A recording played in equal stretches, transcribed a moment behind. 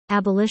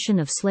Abolition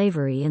of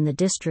Slavery in the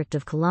District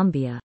of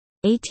Columbia,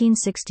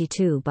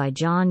 1862 by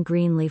John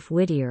Greenleaf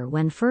Whittier.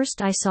 When first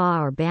I saw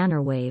our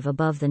banner wave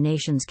above the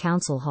nation's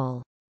council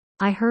hall,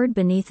 I heard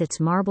beneath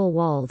its marble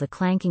wall the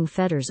clanking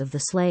fetters of the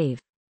slave.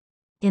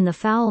 In the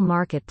foul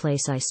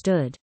marketplace I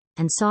stood,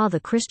 and saw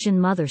the Christian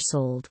mother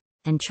sold,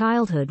 and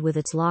childhood with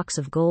its locks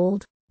of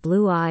gold,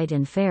 blue-eyed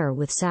and fair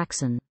with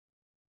Saxon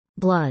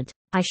blood.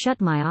 I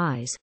shut my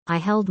eyes, I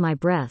held my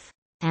breath,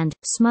 and,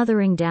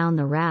 smothering down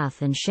the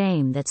wrath and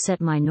shame that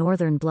set my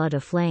northern blood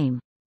aflame,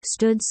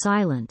 stood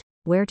silent,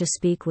 where to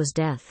speak was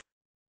death.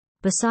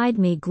 Beside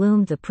me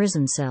gloomed the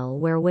prison cell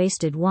where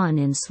wasted one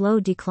in slow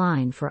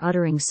decline for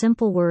uttering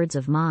simple words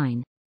of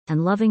mine,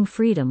 and loving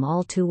freedom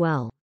all too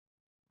well.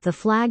 The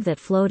flag that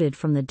floated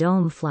from the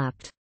dome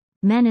flapped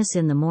menace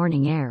in the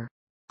morning air.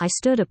 I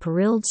stood a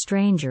perilled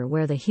stranger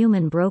where the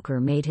human broker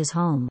made his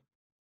home.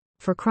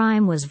 For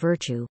crime was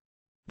virtue.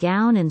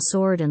 Gown and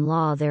sword and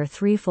law their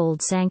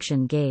threefold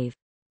sanction gave,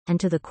 and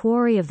to the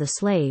quarry of the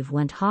slave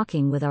went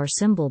hawking with our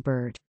symbol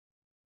bird.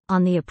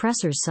 On the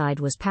oppressor's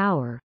side was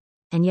power,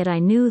 and yet I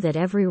knew that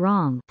every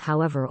wrong,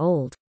 however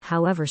old,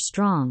 however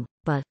strong,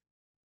 but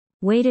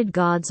waited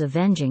God's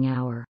avenging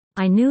hour.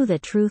 I knew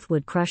that truth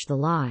would crush the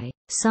lie,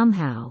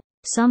 somehow,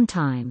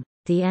 sometime,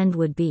 the end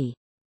would be.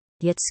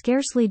 Yet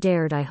scarcely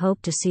dared I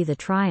hope to see the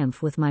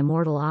triumph with my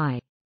mortal eye.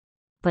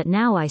 But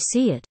now I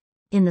see it.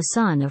 In the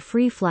sun a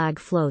free flag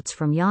floats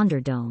from yonder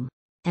dome,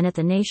 and at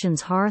the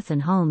nation's hearth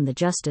and home the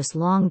justice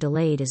long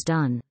delayed is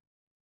done.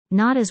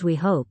 Not as we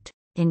hoped,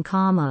 in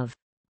calm of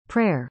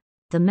prayer,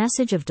 the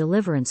message of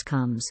deliverance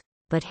comes,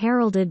 but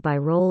heralded by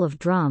roll of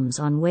drums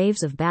on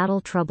waves of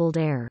battle-troubled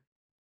air.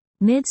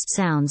 Midst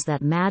sounds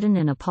that madden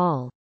and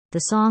appall, the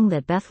song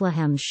that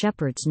Bethlehem's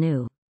shepherds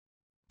knew.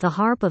 The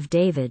harp of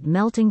David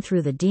melting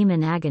through the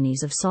demon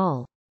agonies of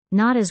Saul.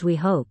 Not as we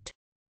hoped,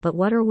 but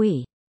what are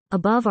we?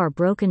 Above our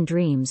broken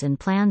dreams and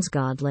plans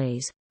God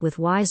lays, with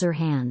wiser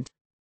hand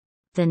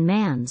than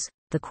man's,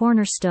 the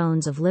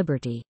cornerstones of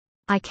liberty.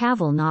 I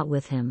cavil not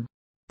with him.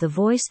 The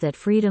voice that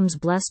freedom's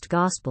blessed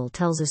gospel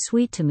tells is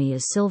sweet to me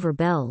as silver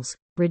bells,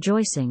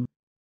 rejoicing.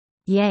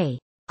 Yea,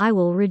 I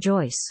will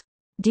rejoice.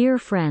 Dear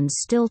friends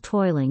still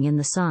toiling in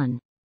the sun,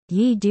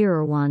 ye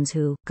dearer ones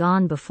who,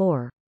 gone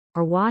before,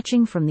 are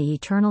watching from the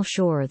eternal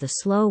shore the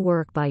slow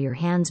work by your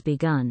hands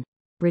begun,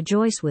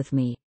 rejoice with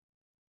me.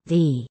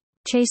 The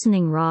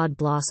chastening rod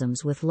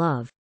blossoms with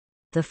love.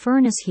 The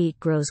furnace heat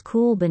grows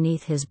cool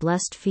beneath his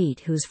blessed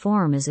feet whose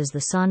form is as the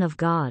Son of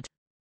God.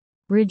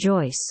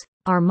 Rejoice.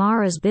 Our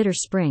Mara's bitter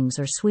springs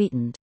are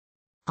sweetened.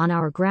 On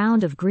our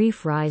ground of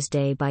grief rise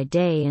day by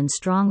day in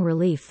strong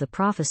relief the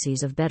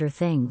prophecies of better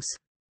things.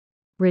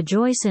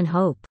 Rejoice in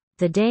hope.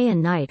 The day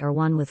and night are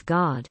one with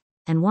God,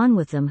 and one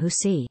with them who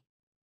see.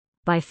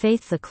 By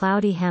faith the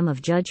cloudy hem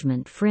of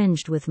judgment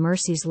fringed with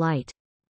mercy's light.